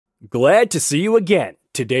Glad to see you again.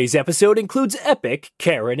 Today's episode includes epic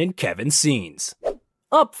Karen and Kevin scenes.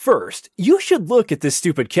 Up first, you should look at this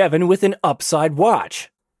stupid Kevin with an upside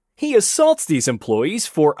watch. He assaults these employees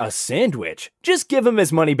for a sandwich. Just give him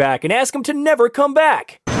his money back and ask him to never come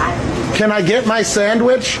back. Can I get my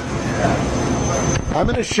sandwich? I'm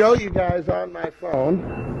going to show you guys on my phone.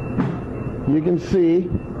 You can see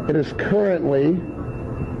it is currently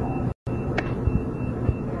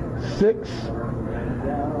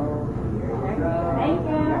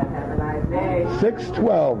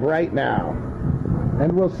 6:12 right now.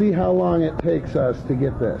 And we'll see how long it takes us to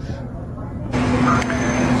get this.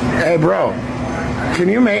 Hey bro, can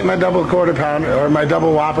you make my double quarter pounder or my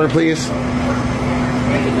double Whopper, please? Make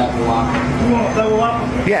a double Whopper. You want a double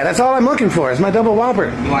Whopper? Yeah, that's all I'm looking for is my double Whopper.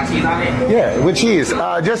 You want cheese on it? Yeah, with cheese.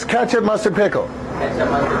 Just ketchup, mustard, pickle. Ketchup,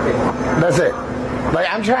 mustard, pickle. That's it. Like,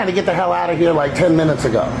 I'm trying to get the hell out of here like 10 minutes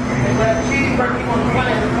ago.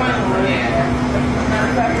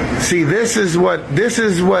 See, this is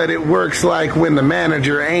what it works like when the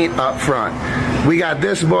manager ain't up front. We got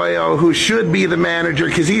this boyo who should be the manager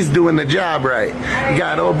because he's doing the job right. You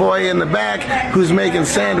got old boy in the back who's making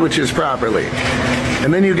sandwiches properly.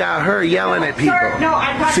 And then you got her yelling at people.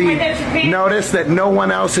 See, notice that no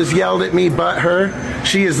one else has yelled at me but her.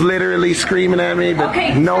 She is literally screaming at me,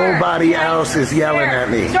 but nobody else is yelling at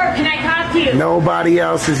me. Sir, can I talk to you? Nobody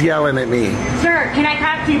else is yelling at me. Sir, can I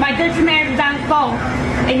talk to you? My district manager's on the phone,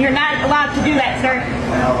 and you're not allowed to do that, sir.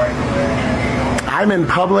 I'm in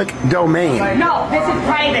public domain. No, this is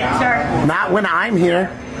private, sir. Not when I'm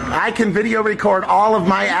here. I can video record all of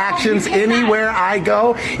my actions anywhere I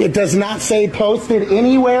go. It does not say posted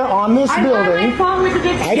anywhere on this building.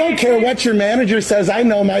 I don't care what your manager says. I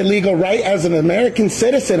know my legal right as an American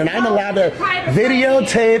citizen, and I'm allowed to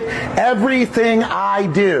videotape everything I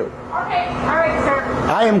do. Okay, all right, sir.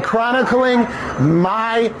 I am chronicling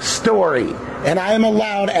my story, and I am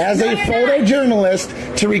allowed as a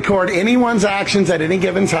photojournalist to record anyone's actions at any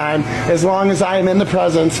given time as long as I am in the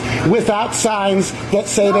presence without signs that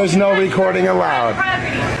say there's no recording allowed.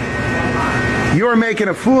 You're making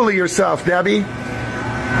a fool of yourself, Debbie. No,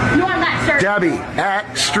 I'm not, sir. Debbie,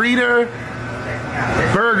 at Streeter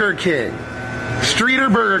Burger King. Streeter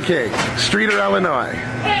Burger King, Streeter, Illinois.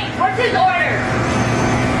 Hey, what's his order?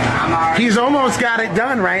 He's almost got it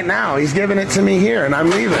done right now. He's giving it to me here, and I'm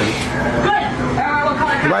leaving. Good. We'll call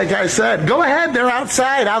it. Like I said, go ahead. They're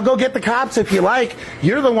outside. I'll go get the cops if you like.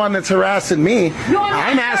 You're the one that's harassing me.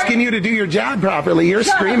 I'm asking you to do your job properly. You're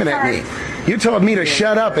screaming at me. You told me to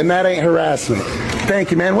shut up, and that ain't harassment.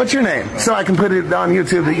 Thank you, man. What's your name? So I can put it on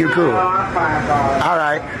YouTube that you're cool. All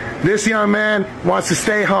right. This young man wants to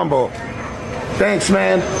stay humble. Thanks,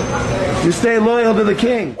 man. You stay loyal to the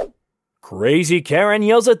king. Crazy Karen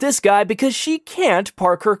yells at this guy because she can't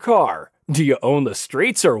park her car. Do you own the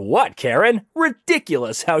streets or what, Karen?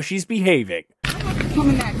 Ridiculous how she's behaving.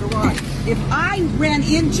 Come in that garage. If I ran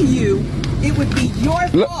into you, it would be your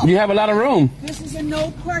fault. Look, you have a lot of room. This is a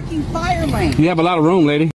no parking fire lane. You have a lot of room,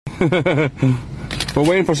 lady. We're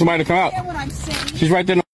waiting for somebody to come out. You know what I'm saying? She's right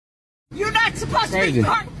there. You're not supposed Crazy. to be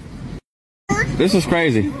parked. This is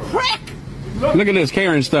crazy. Prick! Look at this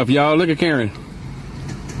Karen stuff, y'all. Look at Karen.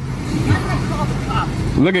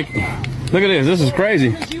 Look at this. This is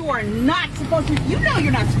crazy. You are not supposed to. You know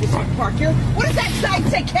you're not supposed to park here. What does that sign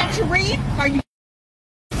say? Can't you read? Are you?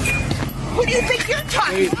 What do you think you're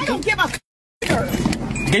talking? I don't give a.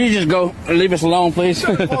 Can you just go and leave us alone, please?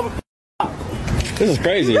 This is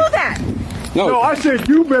crazy. Do that. No, I said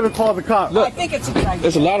you better call the cops. Look, I think it's a drag.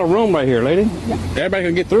 there's a lot of room right here, lady. Yeah. Everybody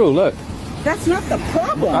can get through. Look. That's not the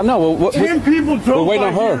problem. I know. 10 people drove. We're waiting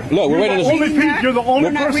on her. Look, we're waiting on this. You're the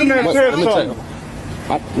only person that said something.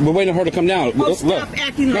 We're waiting on her to come down. Oh, Look, stop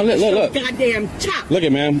acting like look. goddamn top. Look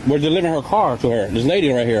at, man. We're delivering her car to her. This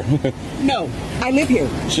lady right here. No, I live here.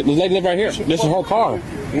 This lady live right here. This is her car.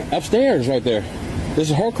 Upstairs right there. This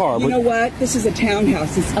is her car. You know what? This is a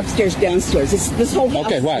townhouse. It's upstairs, downstairs. This whole house.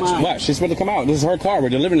 Okay, is watch. mine. Watch. She's supposed to come out. This is her car. We're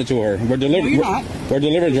delivering it to her. We're delivering. No, you're not. We're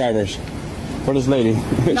delivery drivers for this lady.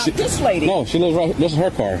 Not this lady. No, she lives right. This is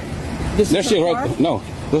her car. This is her car? Right. No,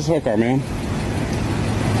 this is her car, ma'am.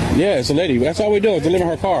 Yeah, it's a lady. That's all we do is deliver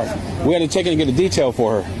her car. We had to take it and get a detail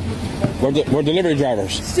for her. We're delivery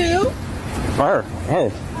drivers. Sue? Her.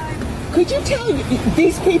 Could you tell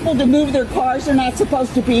these people to move their cars? They're not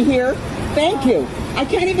supposed to be here. Thank you. I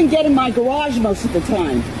can't even get in my garage most of the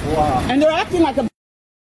time. Wow. And they're acting like a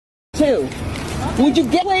too. Would you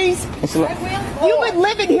get please? You've been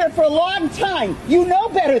living here for a long time. You know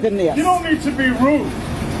better than this. You don't need to be rude.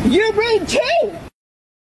 You're rude too.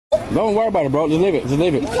 Don't worry about it, bro. Just leave it. Just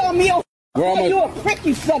leave it. You call me a We're almost, you a prick,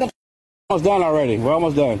 you son of almost done already. We're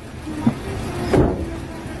almost done.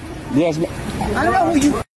 Yes, I don't know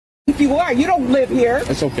who you are. You don't live here.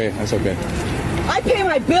 it's okay. That's okay. I pay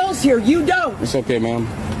my bills here. You don't. It's okay, ma'am.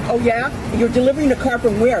 Oh, yeah? You're delivering the car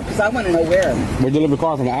from where? Because I want to know where. We're delivering a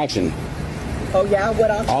car from auction, Oh, yeah? What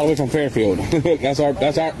else? all the way from Fairfield. that's our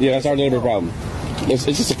delivery problem. It's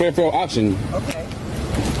just a Fairfield auction. Okay.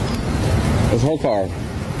 It's her car.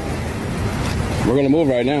 We're gonna move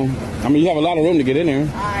right now. I mean, you have a lot of room to get in here.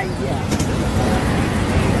 Yeah.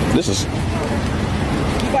 This is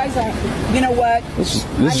You guys aren't, you know what? this is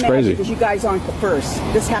I'm mad crazy. because you guys aren't the first.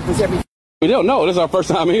 This happens every. We don't know. This is our first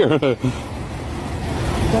time here. It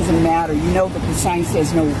doesn't matter. You know that the sign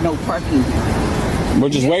says no parking here. We're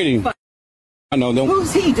just waiting. I know. Don't.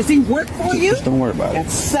 Who's he? Does he work for you? Just don't worry about it, That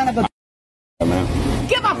son of a. man.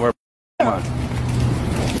 Give up.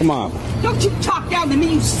 Come on. Don't you talk down to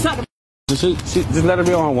me, you son of a. Just let her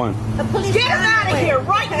be on one. Get her out of here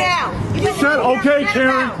right now. You said, okay,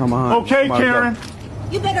 Karen. Come on. Okay, Come on, Karen.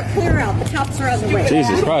 You better clear out. The cops are on the way.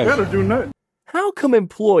 Jesus Christ. Better do nothing. How come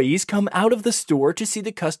employees come out of the store to see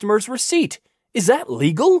the customer's receipt? Is that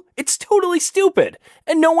legal? It's totally stupid.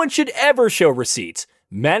 And no one should ever show receipts.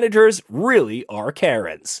 Managers really are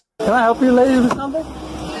Karens. Can I help you, lady, with something?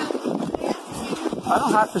 I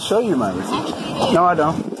don't have to show you my receipt. No, I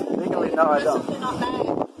don't. Legally, no, I don't.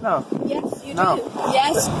 No. Yes, you No. do.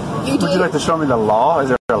 Yes, you do. Would you like to show me the law? Is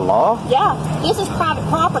there a law? Yeah, this is private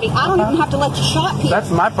property. I don't even have to let you shop here. That's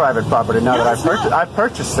my private property now No, that it's not. I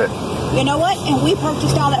purchased it. You know what? And we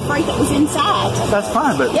purchased all that freight that was inside. That's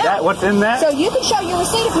fine, but Yeah. what's in that? So you can show your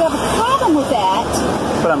receipt if you have a problem with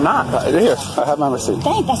that. But I'm not. Here, I have my receipt.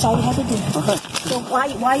 Thank, that's all you have to do. Okay. So why?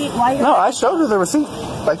 No, I showed her the receipt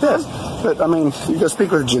like this. But, I mean, you go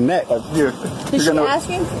speak with Jeanette. You're Did she gonna... ask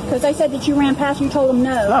you? Because they said that you ran past and you told them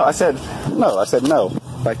no. No, I said no.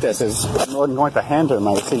 Like this. I wasn't going to hand her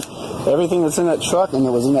my receipt. Everything that's in that truck and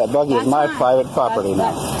that was in that buggy is my fine. private property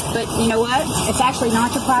now. But you know what? It's actually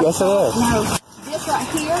not your private Yes, it property. is. No. This right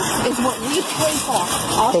here is what we paid for.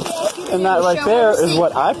 All she asked you to And do that is right show there her is receipt.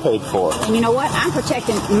 what I paid for. And you know what? I'm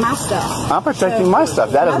protecting my stuff. I'm protecting my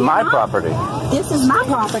stuff. That is No, my you're not. property. This is my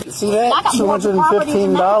property. See that? I got more property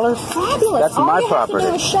than that. $215? Fabulous. That's All my you have property. to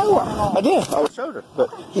do is show her. I did. I showed her. But,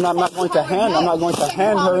 I'm not going to hand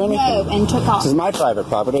her anything. No, and took off. This is my private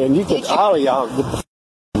property, and you could, all of y'all get the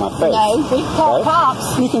in my face. No, we called Okay?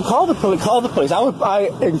 cops. You can call the police. Call the police. I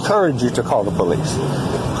encourage you to call the police.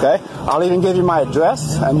 Okay? I'll even give you my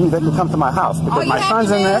address, and they can come to my house All because you my have son's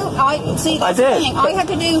to in do, there. See, I that's the did. thing. All you have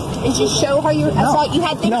to do is just show her your. That's like you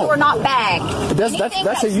had things No. that were not bagged.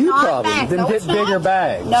 That's a you not problem. bagged. Then No, get it's not. bigger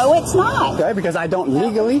bags. No, it's not. Okay? Because I don't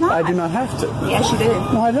legally, it's not. I do not have to. Yes, you do.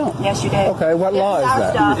 No, I don't. Yes, you do. Okay, what law is Our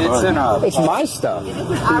that? stuff. It's my stuff.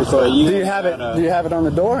 Our stuff. Do you have it? Do you have it on the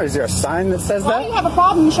door? Is there a sign that says Why do you that? have a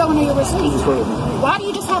problem showing her your receipt? Why do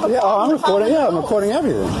you just have a Yeah, problem? I'm with following recording. Yeah, I'm the rules? recording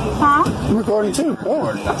everything. Huh? I'm recording too.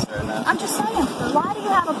 Yeah. I'm just saying. Why do you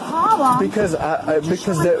have a problem?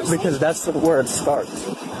 Because that's where it starts.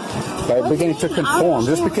 Right, beginning to conform.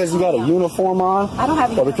 Just because you got a uniform on, I don't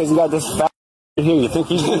have a or because you got this fat here, you think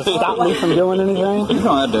he's going to stop me from doing anything? You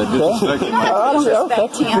don't have to disrespect me. I don't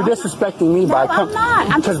disrespect okay. him. You're disrespecting me No, by I'm not.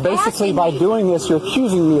 I'm because just basically asking by you. doing this, you're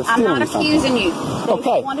accusing me of I'm stealing not something. accusing you. Okay,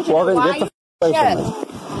 I wanted to well know then why get the you away from showed.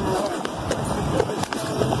 me.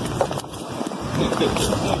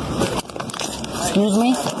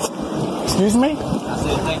 Excuse me?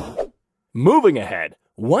 Moving ahead,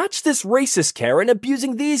 watch this racist Karen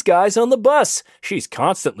abusing these guys on the bus. She's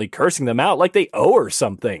constantly cursing them out like they owe her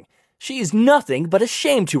something. She's nothing but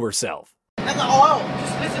ashamed to herself. And the oil.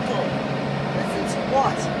 Just listen to him. Listen to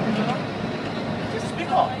what? Just speak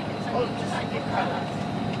up.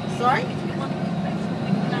 Sorry?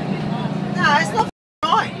 No, it's not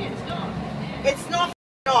right. It's not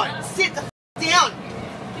right. Sit the down.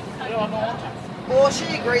 Or she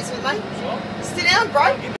agrees with me. Sit down,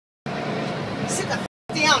 bro. Sit the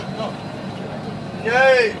down. No,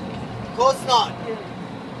 of course not.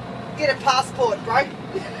 Get a passport, bro.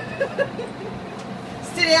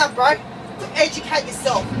 Sit down, bro. Educate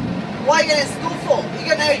yourself. What are you going to school for? You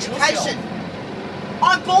got no education.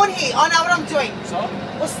 I'm born here. I know what I'm doing.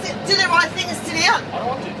 Well, do the right thing and sit down. I don't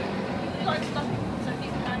want to.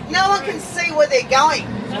 No one can see where they're going,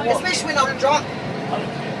 especially when I'm drunk.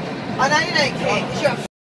 I know you don't care because you're a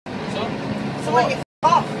so when you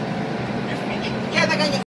off, get back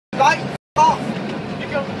on your boat, off. You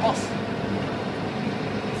go to the boss.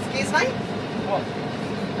 Excuse me? What?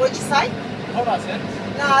 What did you say? What I said?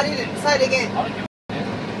 No, I didn't. Say it again. I don't give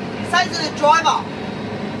a Say it to the driver.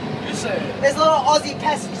 You said. There's a lot of Aussie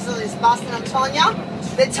passengers on this bus, and I'm telling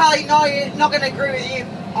you, they tell you no, you're not going to agree with you.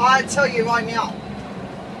 I tell you right now,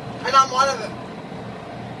 and I'm one of them.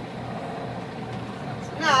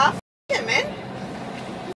 Nah.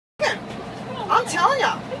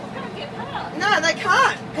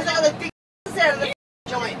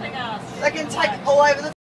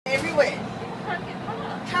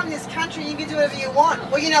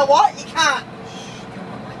 know what? You can't.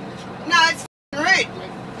 No, it's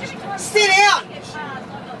rude. Sit down.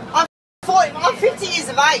 I'm 50 years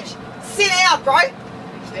of age. Sit down, bro.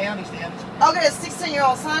 He's down. I've got a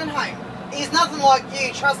 16-year-old son at home. He's nothing like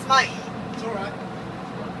you, trust me. It's alright.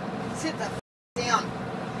 Sit the down.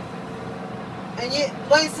 And you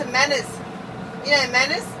learn some manners. You know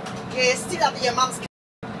manners? Yeah, stick up your mum's.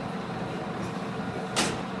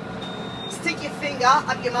 Stick your finger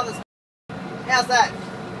up your mother's. How's that?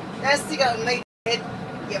 Now stick it on me, head.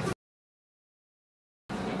 You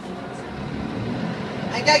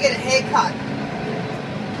and go get a haircut.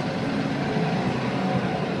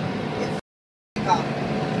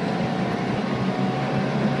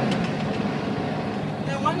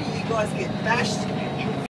 No wonder you guys get bashed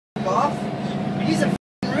off. You're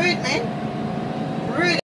rude, man.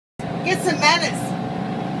 Rude. Get some manners.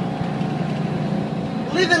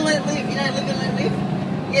 Live and let live. You know, live and let live.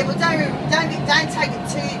 Yeah, but don't take it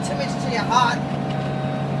too much to your heart.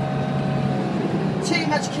 Too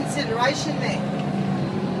much consideration there.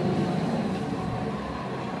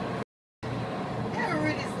 How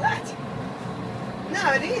rude is that?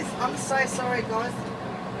 No, it is. I'm so sorry, guys.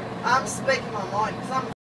 I'm speaking my mind because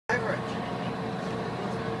I'm over it.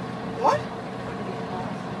 What?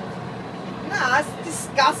 No, it's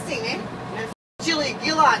disgusting, man. And Julia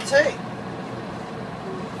Gillard too.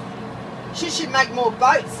 She should make more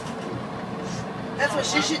boats. That's what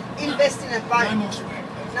she should invest in a boat. No more swearing.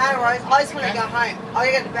 No worries. I just want to go home.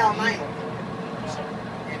 I gotta go to Balmain.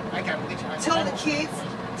 Okay, we'll get you home. Tell the kids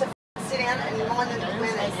to sit down and mind their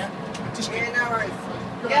manners. Yeah, no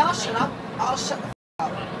worries. Yeah, I'll shut up. I'll shut the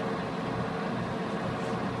up.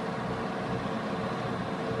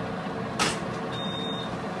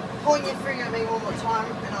 Point your finger at me one more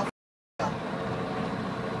time and I'll up.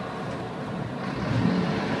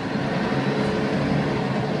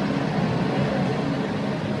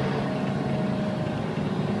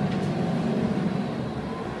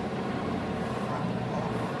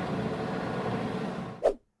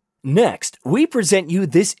 Next, we present you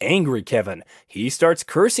this angry Kevin. He starts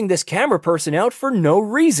cursing this camera person out for no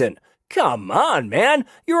reason. Come on, man.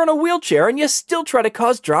 You're in a wheelchair and you still try to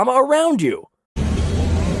cause drama around you.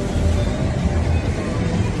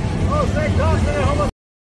 Oh, thank God for the homo.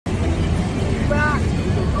 Back.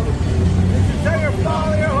 Did you tell your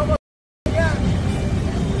father you're homo again?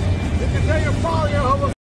 Did you tell your father you're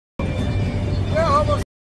homo? You're homo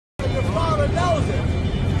and your father knows it.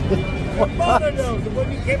 Your father knows it.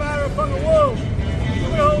 When you came out of her fucking womb, you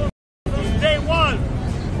were homo since day one.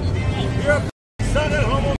 You're a son of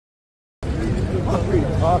homo. What are you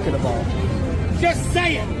talking about? Just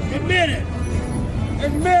say it. Admit it.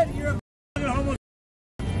 Admit you're a homo.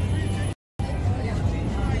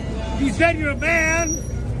 You said you're a man.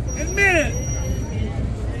 Admit it.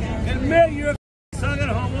 Admit you're a son of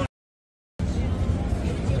homo.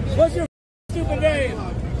 What's your stupid name?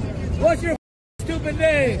 What's your stupid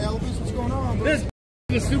name? Elvis, what's going on, bro? This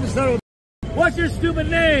is stupid son of a. What's your stupid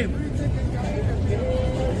name?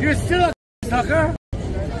 You're still a sucker.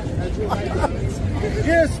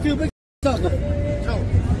 You're a stupid sucker.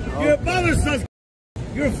 Your father sucks.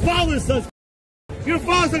 Your father sucks. Your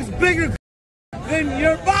father sucks bigger than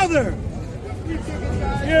your father.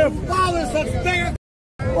 Your father sucks bigger.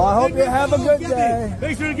 Well, I hope you have a good day.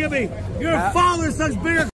 Make sure to give me. Your father sucks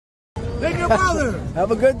bigger than your father.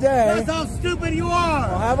 Have a good day. That's how stupid you are.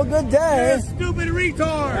 Well, have a good day. You're a stupid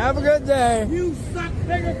retard. Have a good day. You suck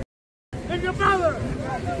bigger than your father.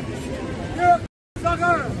 You're a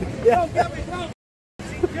sucker. Yeah. No, get me. No.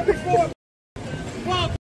 Get me four. Come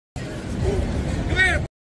on. Come here.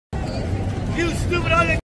 You stupid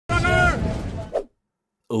ugly sucker.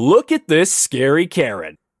 Look at this scary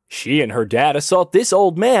Karen. She and her dad assault this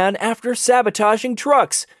old man after sabotaging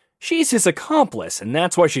trucks. She's his accomplice, and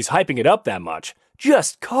that's why she's hyping it up that much.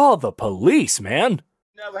 Just call the police, man.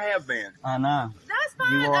 Never have been. I know. That's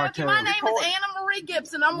fine. Okay, my name is Anna Marie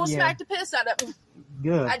Gibson. I'm gonna smack the piss out of him.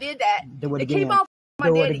 Good. I did that. Do it And again. keep on my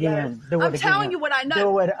Do it daddy again. goes. Do it I'm again. telling you what I know.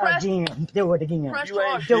 Do it Press- again. Do it again. Press You ain't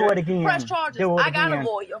charges. Do it again. Press charges. Do it I got a again.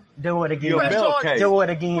 lawyer. Do it again. You're a Press mental charges. case. Do it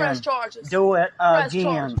again. Press charges. Do it Press again.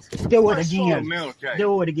 charges. Do it Press again. You're a mental case.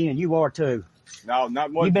 Do it again. You are too. No,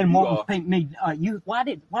 not more You've than been you wanting are. to paint me. Why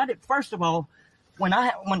did first of all, when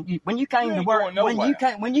you came You to ain't work, going nowhere.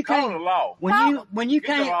 Call the law. when you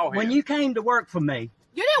Get the law when here. you came to work for me.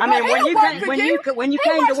 You didn't I mean, work. when He you don't came work for when you. you He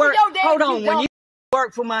came works to for work. your dad, Hold you on, when dumb- you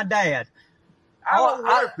worked for my dad. I don't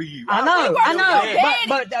work for you. I know, work for your daddy,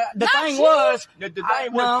 but the not thing you. was, The thing I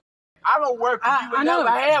was, I don't work for you. I I know. never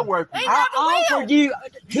had work for you. Ain't I never will. offered you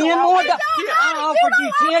 $10 more. I offered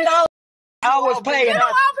you $10. I was You paying. don't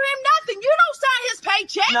offer him nothing. You don't sign his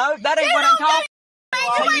paycheck. No, that ain't You what I'm don't talking.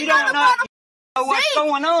 So you don't know what's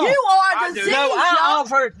going on. You are a disease. So I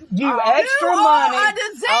offered you extra money.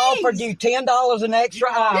 I offered you $10 an extra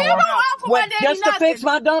hour just to fix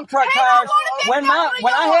my dump truck tires. When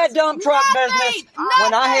I had dump truck business,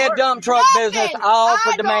 I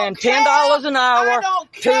offered the man $10 an hour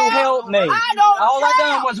to help me. All I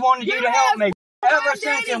done was wanted you to help me. Ever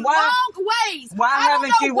since, and why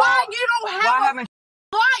haven't you? Why you don't have a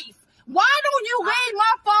life? Why don't you leave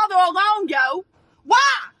my father alone, yo? Why?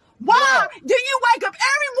 Why do you wake up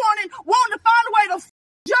every morning wanting to find a way to f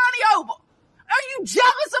Johnny over? Are you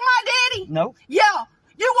jealous of my daddy? No. Yeah,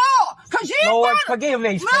 you are. Cause you Lord, forgive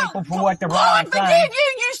these people for what they're wrong saying. Forgive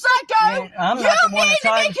you psycho. I'm not the one to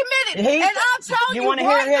be committed. And I'm telling you, want to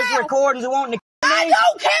hear his recordings and wanting to I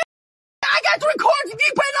don't care. I got the recordings if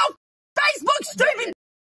you put it on Facebook, stupid.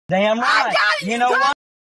 Damn right. You know what?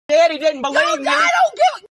 Daddy didn't believe me. I don't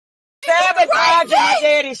give sabotaging my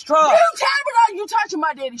daddy's truck. You touching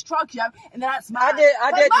my daddy's truck, yo, and that's mine. I did.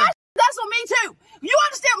 That's on me too. You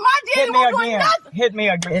understand? My daddy won't do nothing. Hit me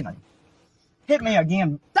again. Hit me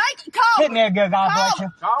again. Thank you. Call Hit me again. God bless you.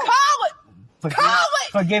 Call it.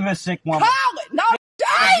 Forgive a sick woman. Call it. No,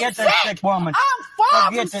 forget that sick woman. I'm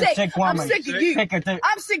far from sick. Sick woman. I'm sick of you.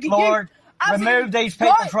 I'm sick of you. Lord, remove these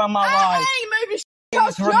people from my life. I ain't moving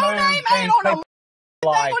because your name ain't on the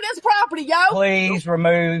life. On this property, yo. Please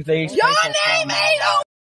remove these people from my life. Your name ain't on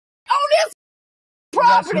this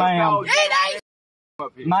property. Yes, ma'am. It ain't.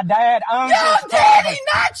 My dad owns your this daddy,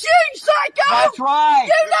 not you, psycho. That's right.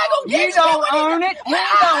 You're not gonna get you don't own it. He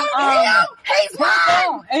don't own it. He's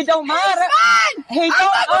mine. It don't matter. He's mine. He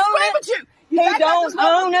don't own it. He don't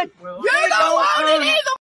own it. You don't own it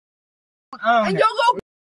either. And you're gonna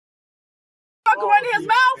fuck around his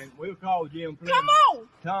mouth. We'll call Jim Fleming. Come on.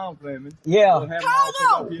 Tom Fleming. Yeah.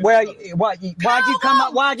 Call them. Well,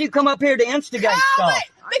 why'd you come up here to instigate stuff?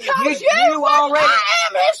 Because you already. I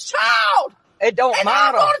am his child. It don't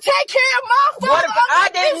matter. I'm gonna take care of my father. What if I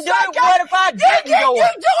didn't do it? What if I didn't do it? You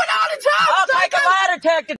do it all the time. I'll take a lie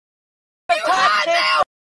detector.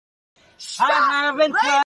 I haven't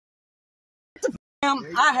touched him.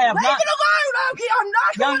 I have not. Leave it alone, okay? I'm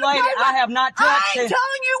not young lady, I have not touched him. I'm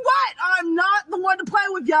telling you what. I'm not the one to play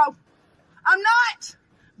with, yo. I'm not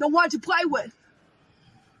the one to play with.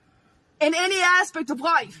 In any aspect of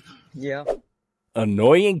life. Yeah.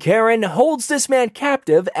 Annoying Karen holds this man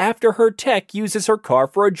captive after her tech uses her car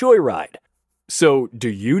for a joyride. So, do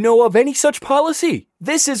you know of any such policy?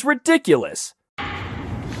 This is ridiculous.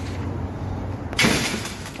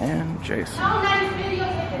 And Jason. How nice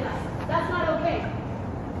videotaping us. That's not okay.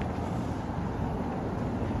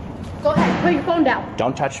 Go ahead, put your phone down.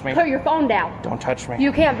 Don't touch me. Put your phone down. Don't touch me.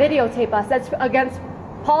 You can't videotape us. That's against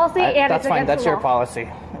policy and that's it's fine. against That's the law. your policy.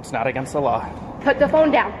 It's not against the law. Put the phone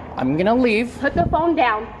down. I'm gonna leave. Put the phone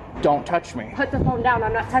down. Don't touch me. Put the phone down.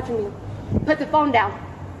 I'm not touching you. Put the phone down.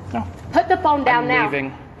 No. Put the phone down now. I'm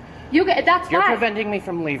leaving. That's You're fine. preventing me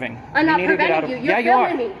from leaving. I'm not you need to get out preventing of, you. You're yeah,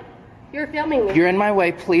 filming me. You're filming me. You're in my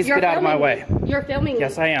way. Please get out of my way. You're filming me.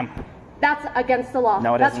 Yes, I am. That's against the law.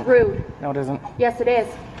 No, it That's isn't. rude. No, it isn't. Yes, it is.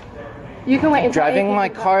 You can wait until driving my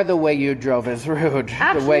car the way you drove is rude.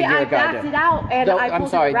 Actually, the way I backed it out and I pulled I'm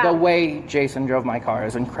sorry. it around. The way Jason drove my car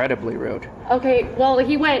is incredibly rude. Okay, well,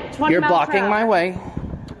 he went 20 You're miles per blocking hour. my way.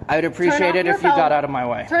 I would appreciate it if you got out of my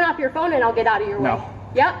way. Turn off your phone and I'll get out of your way. No.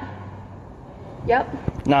 Yep.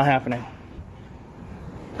 Yep. Not happening.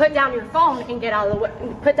 Put down your phone and get out of the way.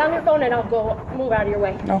 Put down your phone and I'll go move out of your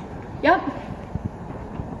way. No. Yep.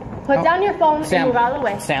 Put down your phone Sam, and move out of the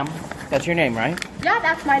way. Sam, that's your name, right? Yeah,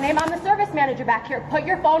 that's my name. I'm the service manager back here. Put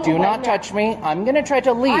your phone away Do not now. touch me. I'm going to try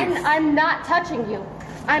to leave. I'm not touching you.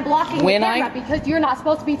 I'm blocking When the camera because you're not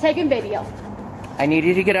supposed to be taking video. I need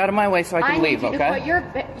you to get out of my way so I can leave, need you okay? to put your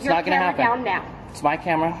it's not gonna camera happen. down now. It's my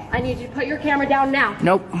camera. I need you to put your camera down now.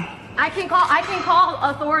 Nope. I can call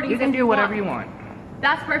authorities. You can if do whatever you want.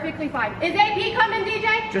 That's perfectly fine. Is AP coming,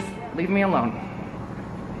 DJ? Just leave me alone.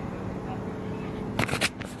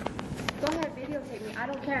 Go ahead, videotape me. I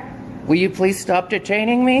don't care. Will you please stop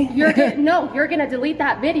detaining me? You're gonna delete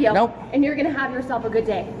that video. Nope. And you're gonna have yourself a good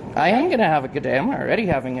day. I am going to have a good day. I'm already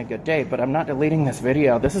having a good day, but I'm not deleting this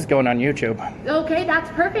video. This is going on YouTube. Okay, that's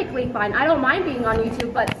perfectly fine. I don't mind being on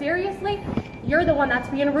YouTube, but seriously, you're the one that's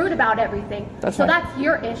being rude about everything. That's so fine. that's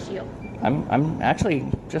your issue. I'm actually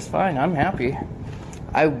just fine. I'm happy.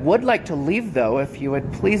 I would like to leave, though, if you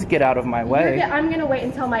would please get out of my way. I'm going to wait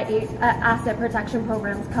until my asset protection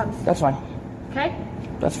programs comes. That's fine. Okay?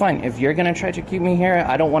 That's fine. If you're going to try to keep me here,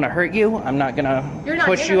 I don't want to hurt you. I'm not going to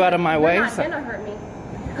push you out of my way. You're not going to hurt me.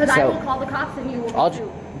 Because I will call the cops and you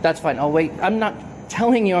will That's fine. I'll wait. I'm not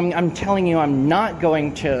telling you. I'm telling you I'm not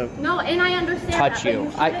going to No, and I understand touch that, you.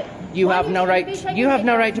 You have no right. You have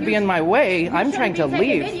no right to be in my way. I'm trying to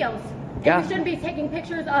leave. Videos. Yeah. And you shouldn't be taking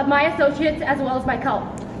pictures of my associates as well as my co.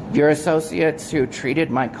 Your associates who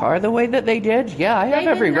treated my car the way that they did? Yeah, I have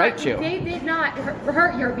every right to. They did not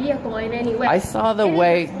hurt your vehicle in any way. I saw the it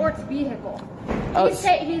way. Is a sports vehicle. Oh, He's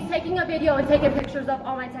taking a video and taking pictures of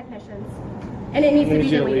all my technicians, and it needs to be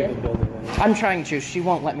deleted. I'm trying to. She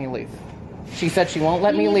won't let me leave. She said she won't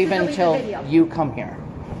let me leave until you come here.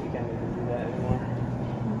 You can't make him do that anymore.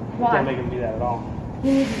 Why? You can't make him do that at all.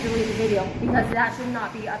 He needs to delete the video because that should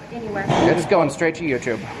not be up anywhere. It's going straight to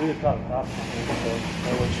YouTube. We could call the cops, so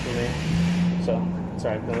that works for me. So, it's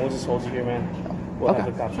alright, then we'll just hold you here, man. We'll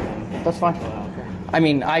have the cops come. That's fine. Okay. I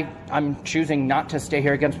mean, I'm choosing not to stay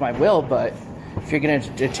here against my will, but if you're going to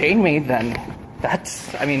detain me, then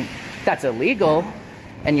that's illegal,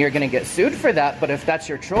 and you're going to get sued for that. But if that's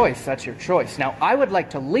your choice, that's your choice. Now, I would like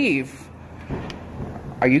to leave.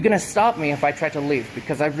 Are you going to stop me if I try to leave?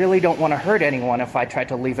 Because I really don't want to hurt anyone if I try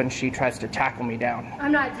to leave and she tries to tackle me down.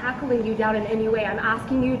 I'm not tackling you down in any way. I'm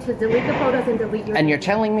asking you to delete the photos and delete your... And you're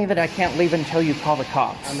telling me that I can't leave until you call the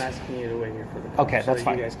cops. I'm asking you to wait here for the cops. Okay, that's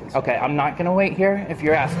fine. Okay, I'm not going to wait here if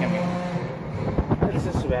you're asking me. This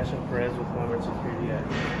is Sebastian Perez with Walmart Security at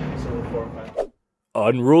 745.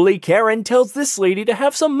 Unruly Karen tells this lady to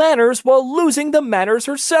have some manners while losing the manners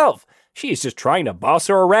herself. She's just trying to boss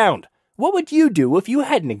her around. What would you do if you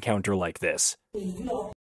had an encounter like this? Yeah.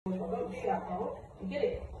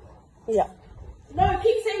 No,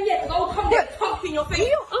 keep saying yes, because I'll come there talk in your face.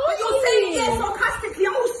 But you're saying yes sarcastically. I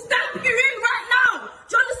will stamp you in right now.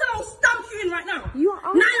 Do you understand? I'll stamp you in right now.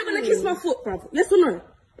 Now you're going to kiss my foot, bruv. Yes or no?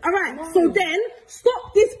 Alright, no. So then,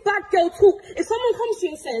 stop this bad girl talk. If someone comes to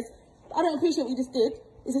you and says, I don't appreciate what you just did,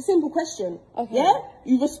 it's a simple question. Okay. Yeah?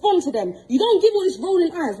 You respond to them. You don't give all this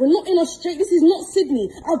rolling eyes. We're not in Australia. This is not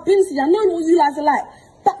Sydney. I've been to Sydney. I know what you guys are like.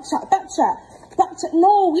 Backchat, backchat, backchat.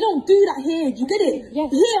 No, we don't do that here. You get it?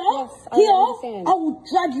 Yes. Here, I will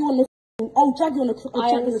drag you on the. I'll drag you on the.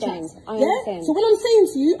 I understand. I understand. So when I'm saying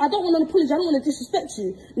to you, I don't want to apologize. I don't want to disrespect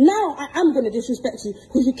you. Now I am going to disrespect you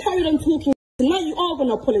because you carried on talking. And now you are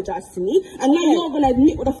going to apologize to me, and now you are going to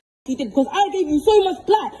admit what the you did because I gave you so much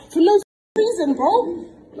black for no reason, bro.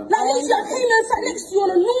 Like, literally, I came there and sat next to you on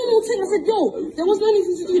a normal thing. I said, yo, there was no need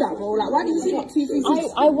for you to do that, bro. Like, why did you say not 2, 3,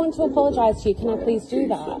 6? I want to apologise to you. Can I please do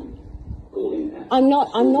that? I'm not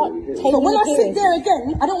taking But when I sit there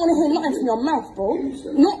again, I don't want to hear nothing from your mouth, bro.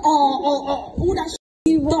 Not, all that shit.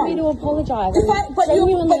 You want me to apologise? But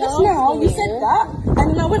just now, you said that,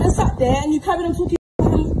 and then I went and sat there, and you carried on talking.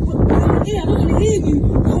 Yeah, I don't want to hear you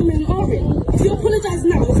coming and arguing. If you apologise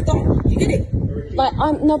now, it's done. You get it? Like,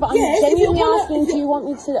 I'm genuinely asking, do you want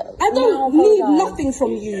me to... I don't need nothing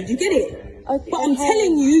from you, do you get it? Okay, but I'm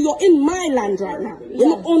telling you, you're in my land right now. You're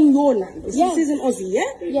not on your land. This isn't Aussie,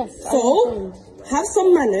 yeah? Yes. So, have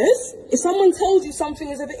some manners. If someone tells you something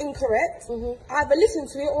is a bit incorrect, either listen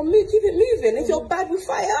to it or keep it moving. If you're bad, we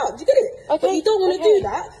fire out. Do you get it? Okay. But you don't want to do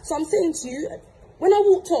that. So I'm saying to you, when I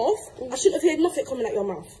walked off, I shouldn't have heard nothing coming out your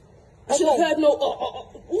mouth. I should have heard no,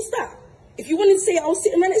 what's that? If you wanted to say I was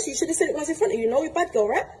sitting right next to you, you should have said it when I was in front of you. No, you're bad girl,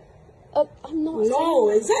 right? I'm not. No,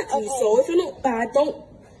 exactly. Okay. So if you're not bad,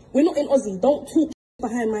 we're not in Aussie. Don't talk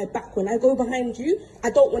behind my back. When I go behind you, I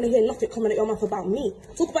don't want to hear nothing coming out your mouth about me.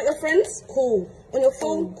 Talk about your friends, cool. On your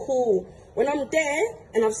phone, cool. When I'm there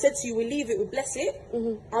and I've said to you, we leave it, we bless it,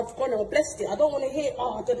 I've gone and blessed it. I don't want to hear,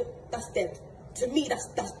 that's dead. To me, that's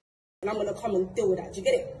and I'm going to come and deal with that. Do you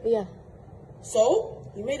get it? Yeah. So,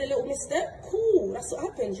 you made a little misstep, cool, that's what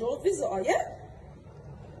happens, you're a visitor, yeah?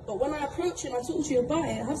 But when I approach you and I talk to you about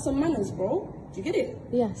it, have some manners, bro. Do you get it?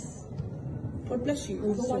 Yes. God bless you.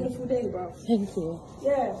 Have a wonderful day, bro. Thank you.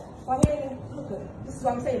 Yeah, but here, look, this is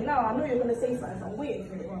what I'm saying. Now, I know you're going to say something, I'm waiting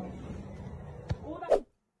for it, bro.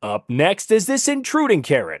 Up next is this intruding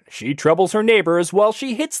Karen. She troubles her neighbors while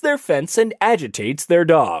she hits their fence and agitates their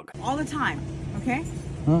dog. All the time, okay?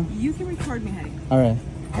 Huh? You can record me, honey. All right.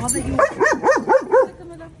 All that you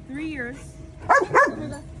 3 years.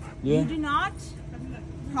 Yeah. You do not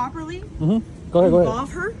properly Go ahead.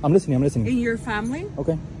 involve her I'm listening. in your family.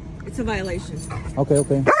 Okay. It's a violation. Okay.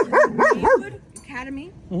 Maywood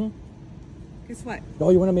Academy. Guess what?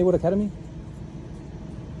 Oh, you went to Maywood Academy?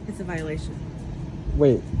 It's a violation.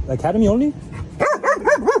 Wait, Academy only?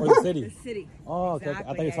 Or the city? The city. Oh, okay.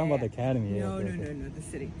 Exactly. I thought you were talking about the Academy. No, the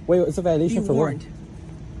city. Wait, it's a violation for warned.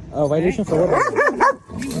 what? Violation for what?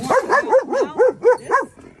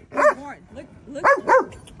 Look.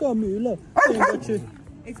 Camila.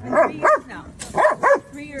 It's been 3 years now.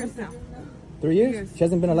 3 years now. 3 years? She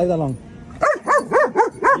hasn't been alive that long.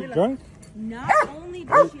 Are you drunk? Not only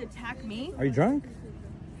did she attack me. Are you drunk?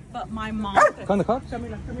 But my mom. Call the cops?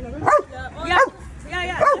 Yeah.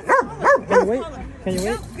 Can you wait? Can you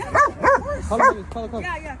wait? Yeah, of course. Call him. Call.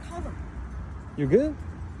 Yeah, call them. You're good?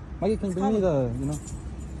 Mikey, can you bring me the,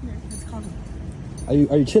 Here, let's call them.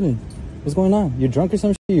 Are you chilling? What's going on? You drunk or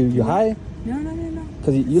some shit? You high? No.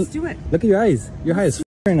 Cause you Let's do it. Look at your eyes. Your high as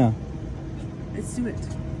right now. Let's do it.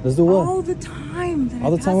 Let's do what? All the time that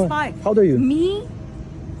All I the time pass what? by. How old are you? Me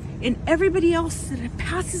and everybody else that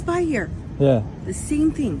passes by here. Yeah. The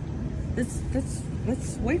same thing.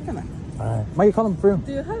 Let's wait for them. Alright. Mikey, call him for real.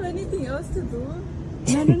 Do you have anything else to do?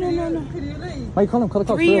 No. Could you like... Mikey, call him. Call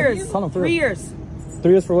 3 years. Call him for 3 real. years.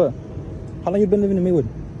 3 years for what? How long you been living in Maywood?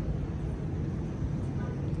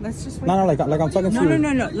 Let's just wait. No, like I'm talking to you.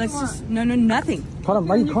 No. Let's just nothing. Call him,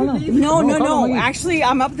 Mikey, call him. No. Actually,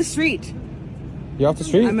 I'm up the street. You're off the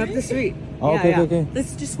street? I'm up the street. Oh, yeah. okay.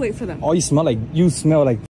 Let's just wait for them. Oh, you smell like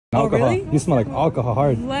alcohol. Really? You smell like alcohol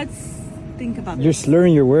hard. Let's think about this. You're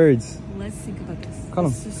slurring your words. Let's think about this. Call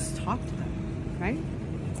him. Let's just talk to them, right?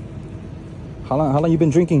 How long you been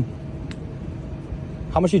drinking?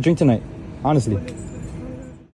 How much you drink tonight? Honestly.